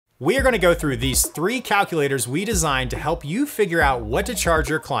We are gonna go through these 3 calculators we designed to help you figure out what to charge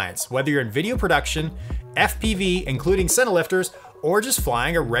your clients, whether you're in video production, FPV, including cinelifters, or just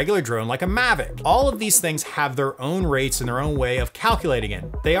flying a regular drone like a Mavic. All of these things have their own rates and their own way of calculating it.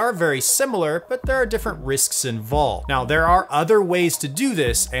 They are very similar, but there are different risks involved. Now, there are other ways to do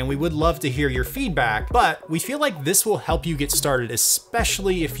this, and we would love to hear your feedback, but we feel like this will help you get started,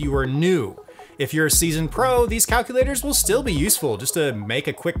 especially if you are new. If you're a seasoned pro, these calculators will still be useful just to make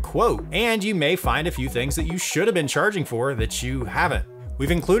a quick quote, and you may find a few things that you should have been charging for that you haven't. We've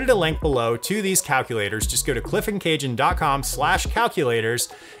included a link below to these calculators. Just go to cliffandcajun.com/calculators,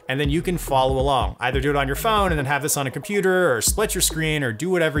 and then you can follow along. Either do it on your phone and then have this on a computer, or split your screen, or do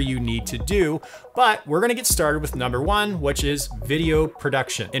whatever you need to do. But we're gonna get started with number 1, which is video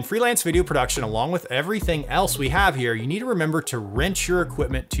production. In freelance video production, along with everything else we have here, you need to remember to rent your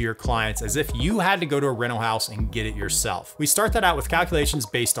equipment to your clients as if you had to go to a rental house and get it yourself. We start that out with calculations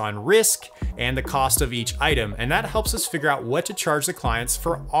based on risk and the cost of each item, and that helps us figure out what to charge the clients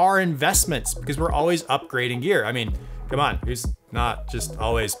for our investments, because we're always upgrading gear. I mean, come on, who's not just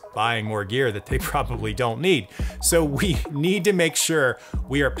always buying more gear that they probably don't need? So we need to make sure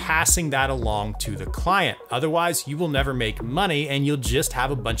we are passing that along to the client. Otherwise, you will never make money and you'll just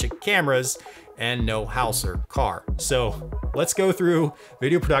have a bunch of cameras and no house or car. So let's go through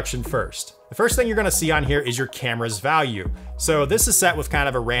video production first. The first thing you're gonna see on here is your camera's value. So this is set with kind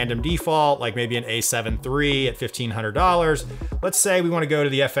of a random default, like maybe an A7 III at $1,500. Let's say we wanna go to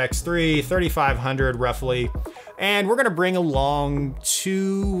the FX3, 3,500 roughly. And we're gonna bring along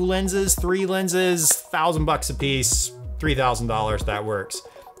 2 lenses, 3 lenses, $1,000 a piece, $3,000, that works.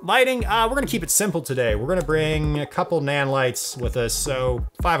 Lighting, we're gonna keep it simple today. We're gonna bring a couple Nanlites with us, so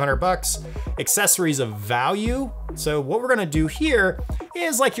 $500. Accessories of value. So what we're gonna do here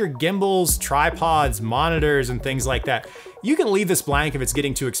is like your gimbals, tripods, monitors, and things like that. You can leave this blank if it's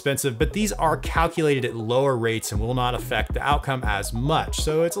getting too expensive, but these are calculated at lower rates and will not affect the outcome as much.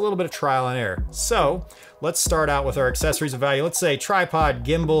 So it's a little bit of trial and error. So let's start out with our accessories of value. Let's say tripod,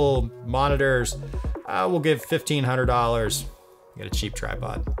 gimbal, monitors. We'll give $1,500. Get a cheap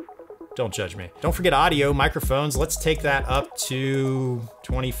tripod. Don't judge me. Don't forget audio, microphones. Let's take that up to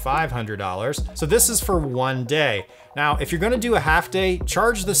 $2,500. So this is for 1 day. Now, if you're gonna do a half day,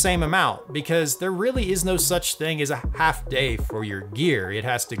 charge the same amount, because there really is no such thing as a half day for your gear. It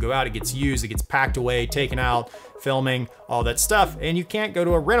has to go out, it gets used, it gets packed away, taken out, filming, all that stuff. And you can't go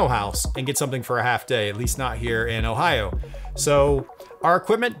to a rental house and get something for a half day, at least not here in Ohio. So our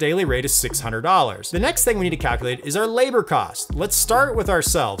equipment daily rate is $600. The next thing we need to calculate is our labor cost. Let's start with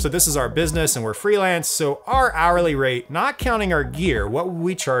ourselves. So this is our business and we're freelance. So our hourly rate, not counting our gear, what would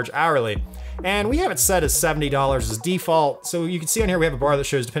we charge hourly? And we have it set as $70 as default. So you can see on here, we have a bar that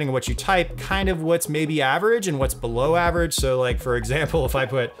shows, depending on what you type, kind of what's maybe average and what's below average. So like, for example, if I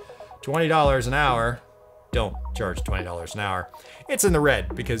put $20 an hour, don't charge $20 an hour. It's in the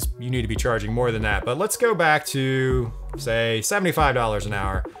red because you need to be charging more than that. But let's go back to say $75 an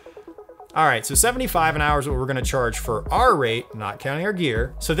hour. All right, so $75 an hour is what we're gonna charge for our rate, not counting our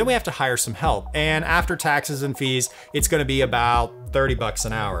gear. So then we have to hire some help. And after taxes and fees, it's gonna be about $30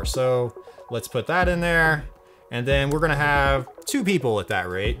 an hour. So let's put that in there. And then we're gonna have 2 people at that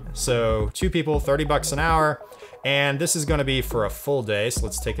rate. So 2 people, $30 an hour. And this is gonna be for a full day. So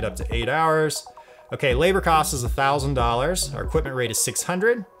let's take it up to 8 hours. Okay, labor cost is $1,000. Our equipment rate is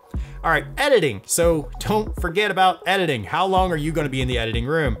 $600. All right, editing. So don't forget about editing. How long are you gonna be in the editing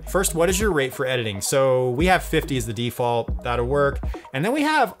room? First, what is your rate for editing? So we have 50 as the default, that'll work. And then we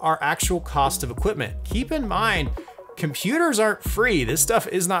have our actual cost of equipment. Keep in mind, computers aren't free. This stuff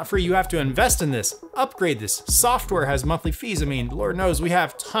is not free. You have to invest in this, upgrade this. Software has monthly fees. I mean, Lord knows we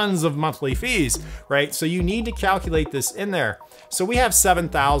have tons of monthly fees, right? So you need to calculate this in there. So we have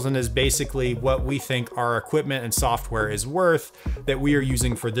 7,000 as basically what we think our equipment and software is worth that we are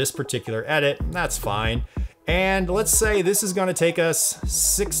using for this particular edit. That's fine. And let's say this is gonna take us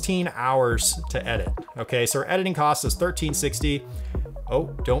 16 hours to edit. Okay, so our editing cost is $1,360.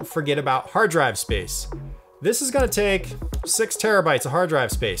 Oh, don't forget about hard drive space. This is gonna take 6 terabytes of hard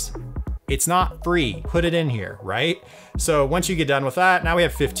drive space. It's not free, put it in here, right? So once you get done with that, now we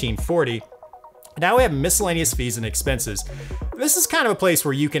have $1,540. Now we have miscellaneous fees and expenses. This is kind of a place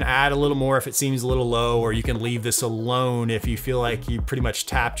where you can add a little more if it seems a little low, or you can leave this alone if you feel like you pretty much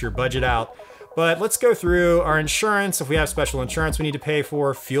tapped your budget out. But let's go through our insurance. If we have special insurance we need to pay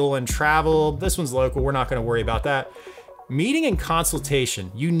for, fuel and travel. This one's local, we're not gonna worry about that. Meeting and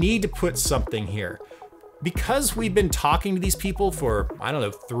consultation, you need to put something here. Because we've been talking to these people for, I don't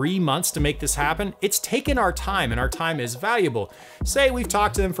know, 3 months to make this happen, it's taken our time, and our time is valuable. Say we've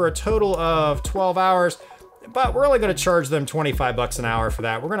talked to them for a total of 12 hours, but we're only gonna charge them 25 bucks an hour for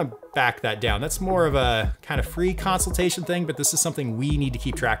that. We're gonna back that down. That's more of a kind of free consultation thing, but this is something we need to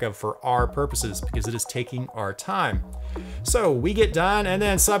keep track of for our purposes because it is taking our time. So we get done, and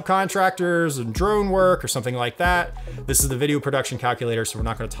then subcontractors and drone work or something like that. This is the video production calculator, so we're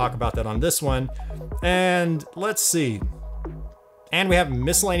not gonna talk about that on this one. And let's see. And we have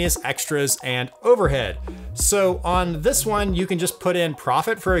miscellaneous extras and overhead. So on this one, you can just put in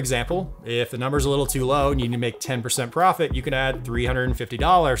profit, for example. If the number's a little too low and you need to make 10% profit, you can add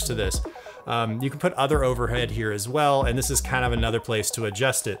 $350 to this. You can put other overhead here as well, and this is kind of another place to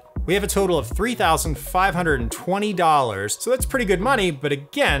adjust it. We have a total of $3,520, so that's pretty good money, but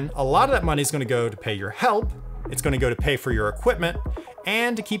again, a lot of that money is gonna go to pay your help, it's gonna go to pay for your equipment,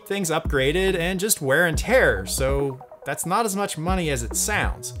 and to keep things upgraded and just wear and tear. So that's not as much money as it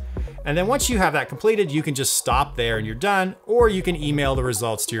sounds. And then once you have that completed, you can just stop there and you're done, or you can email the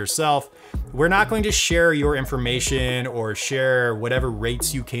results to yourself. We're not going to share your information or share whatever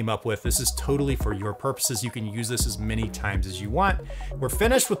rates you came up with. This is totally for your purposes. You can use this as many times as you want. We're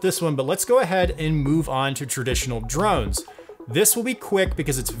finished with this one, but let's go ahead and move on to traditional drones. This will be quick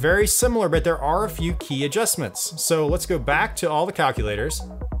because it's very similar, but there are a few key adjustments. So let's go back to all the calculators.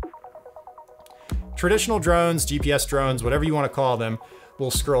 Traditional drones, GPS drones, whatever you want to call them.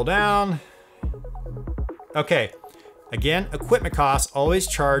 We'll scroll down. Okay, again, equipment costs always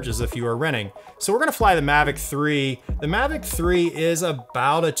charge as if you are renting. So we're gonna fly the Mavic 3. The Mavic 3 is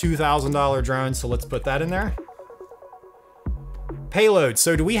about a $2,000 drone, so let's put that in there. Payload,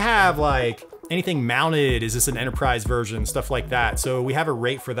 so do we have like anything mounted? Is this an enterprise version, stuff like that? So we have a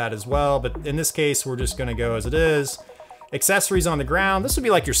rate for that as well, but in this case, we're just gonna go as it is. Accessories on the ground, this would be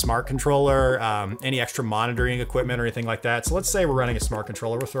like your smart controller, any extra monitoring equipment or anything like that. So let's say we're running a smart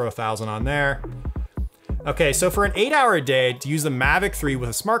controller, we'll throw 1,000 on there. Okay, so for an 8-hour a day to use the Mavic 3 with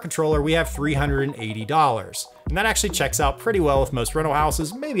a smart controller, we have $380. And that actually checks out pretty well with most rental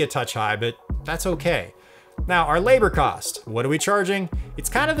houses, maybe a touch high, but that's okay. Now, our labor cost, what are we charging? It's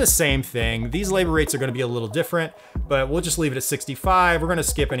kind of the same thing. These labor rates are gonna be a little different, but we'll just leave it at 65. We're gonna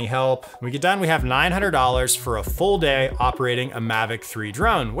skip any help. When we get done, we have $900 for a full day operating a Mavic 3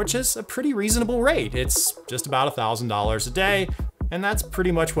 drone, which is a pretty reasonable rate. It's just about $1,000 a day, and that's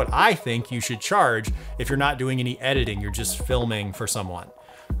pretty much what I think you should charge if you're not doing any editing, you're just filming for someone.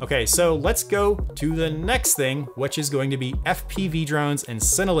 Okay, so let's go to the next thing, which is going to be FPV drones and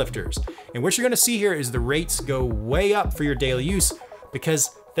Cine lifters. And what you're gonna see here is the rates go way up for your daily use because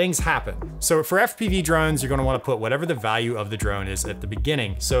things happen. So for FPV drones, you're gonna wanna put whatever the value of the drone is at the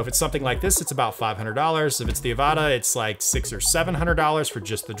beginning. So if it's something like this, it's about $500. If it's the Avata, it's like $600 or $700 for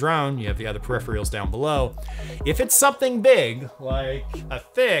just the drone. You have the other peripherals down below. If it's something big, like a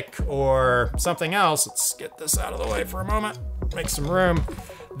Thicc or something else, let's get this out of the way for a moment, make some room,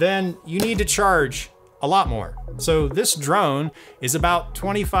 then you need to charge a lot more. So this drone is about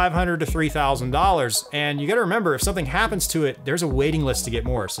 $2,500 to $3,000. And you gotta remember, if something happens to it, there's a waiting list to get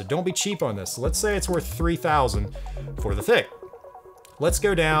more. So don't be cheap on this. So let's say it's worth $3,000 for the Thicc. Let's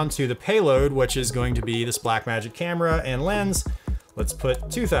go down to the payload, which is going to be this Blackmagic camera and lens. Let's put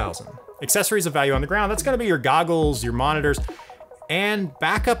 2,000. Accessories of value on the ground, that's gonna be your goggles, your monitors, and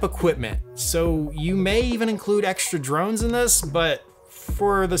backup equipment. So you may even include extra drones in this, but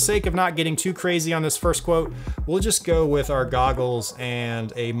for the sake of not getting too crazy on this first quote, we'll just go with our goggles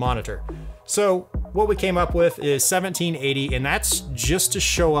and a monitor. So what we came up with is $1,780, and that's just to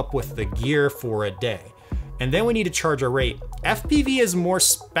show up with the gear for a day. And then we need to charge a rate. FPV is more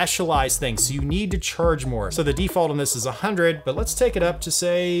specialized things, so you need to charge more. So the default on this is 100, but let's take it up to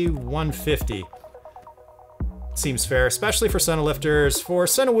say 150. Seems fair, especially for Cine lifters. For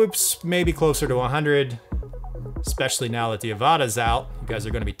Cine whoops, maybe closer to 100. Especially now that the Avata's out. You guys are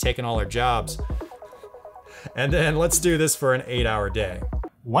gonna be taking all our jobs. And then let's do this for an 8-hour day.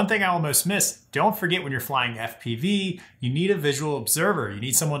 One thing I almost missed, don't forget when you're flying FPV, you need a visual observer. You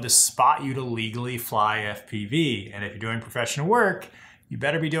need someone to spot you to legally fly FPV. And if you're doing professional work, you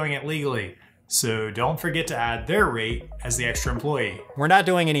better be doing it legally. So don't forget to add their rate as the extra employee. We're not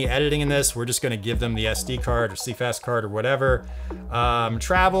doing any editing in this. We're just gonna give them the SD card or CFast card or whatever.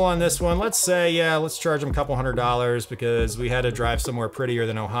 Travel on this one, let's say, yeah, let's charge them a couple $100 because we had to drive somewhere prettier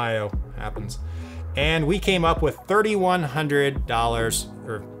than Ohio, happens. And we came up with $3,100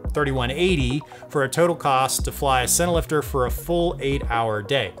 or $3,180 for a total cost to fly a Cine lifter for a full 8-hour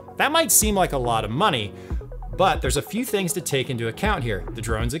day. That might seem like a lot of money, but there's a few things to take into account here. The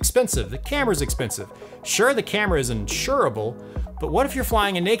drone's expensive, the camera's expensive. Sure, the camera is insurable, but what if you're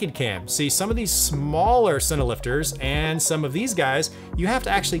flying a naked cam? See, some of these smaller Cine lifters and some of these guys, you have to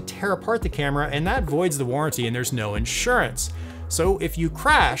actually tear apart the camera and that voids the warranty and there's no insurance. So if you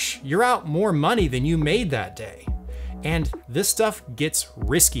crash, you're out more money than you made that day. And this stuff gets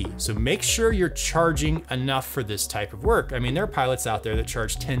risky, so make sure you're charging enough for this type of work. I mean, there are pilots out there that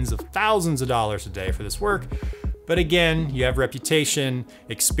charge tens of thousands of dollars a day for this work, but again, you have reputation,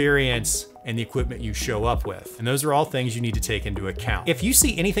 experience, and the equipment you show up with. And those are all things you need to take into account. If you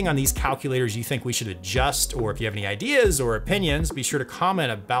see anything on these calculators you think we should adjust, or if you have any ideas or opinions, be sure to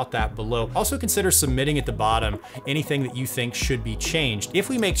comment about that below. Also consider submitting at the bottom anything that you think should be changed. If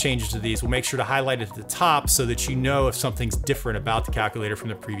we make changes to these, we'll make sure to highlight it at the top so that you know if something's different about the calculator from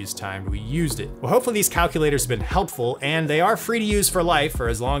the previous time we used it. Well, hopefully these calculators have been helpful, and they are free to use for life, or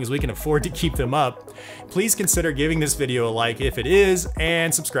as long as we can afford to keep them up. Please consider giving this video a like if it is,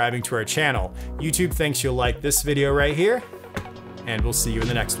 and subscribing to our channel. YouTube thinks you'll like this video right here, and we'll see you in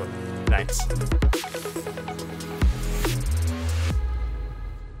the next one. Thanks.